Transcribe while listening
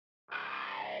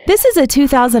This is a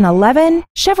 2011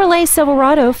 Chevrolet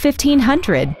Silverado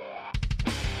 1500.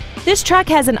 This truck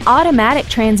has an automatic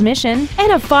transmission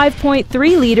and a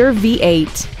 5.3-liter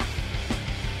V8.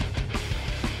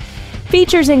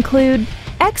 Features include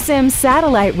XM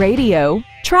satellite radio,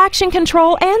 traction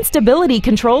control and stability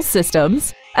control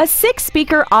systems, a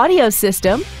 6-speaker audio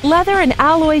system, leather and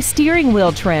alloy steering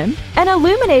wheel trim, an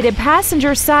illuminated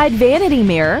passenger side vanity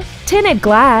mirror, tinted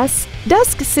glass,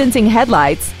 dusk-sensing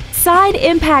headlights, side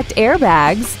impact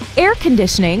airbags, air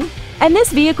conditioning, and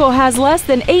this vehicle has less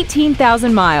than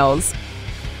 18,000 miles.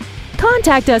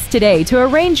 Contact us today to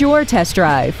arrange your test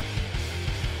drive.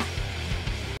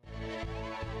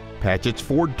 Patchetts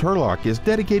Ford Turlock is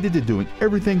dedicated to doing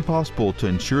everything possible to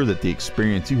ensure that the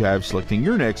experience you have selecting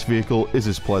your next vehicle is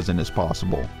as pleasant as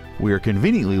possible. We are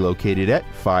conveniently located at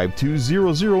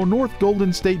 5200 North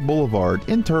Golden State Boulevard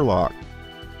in Turlock.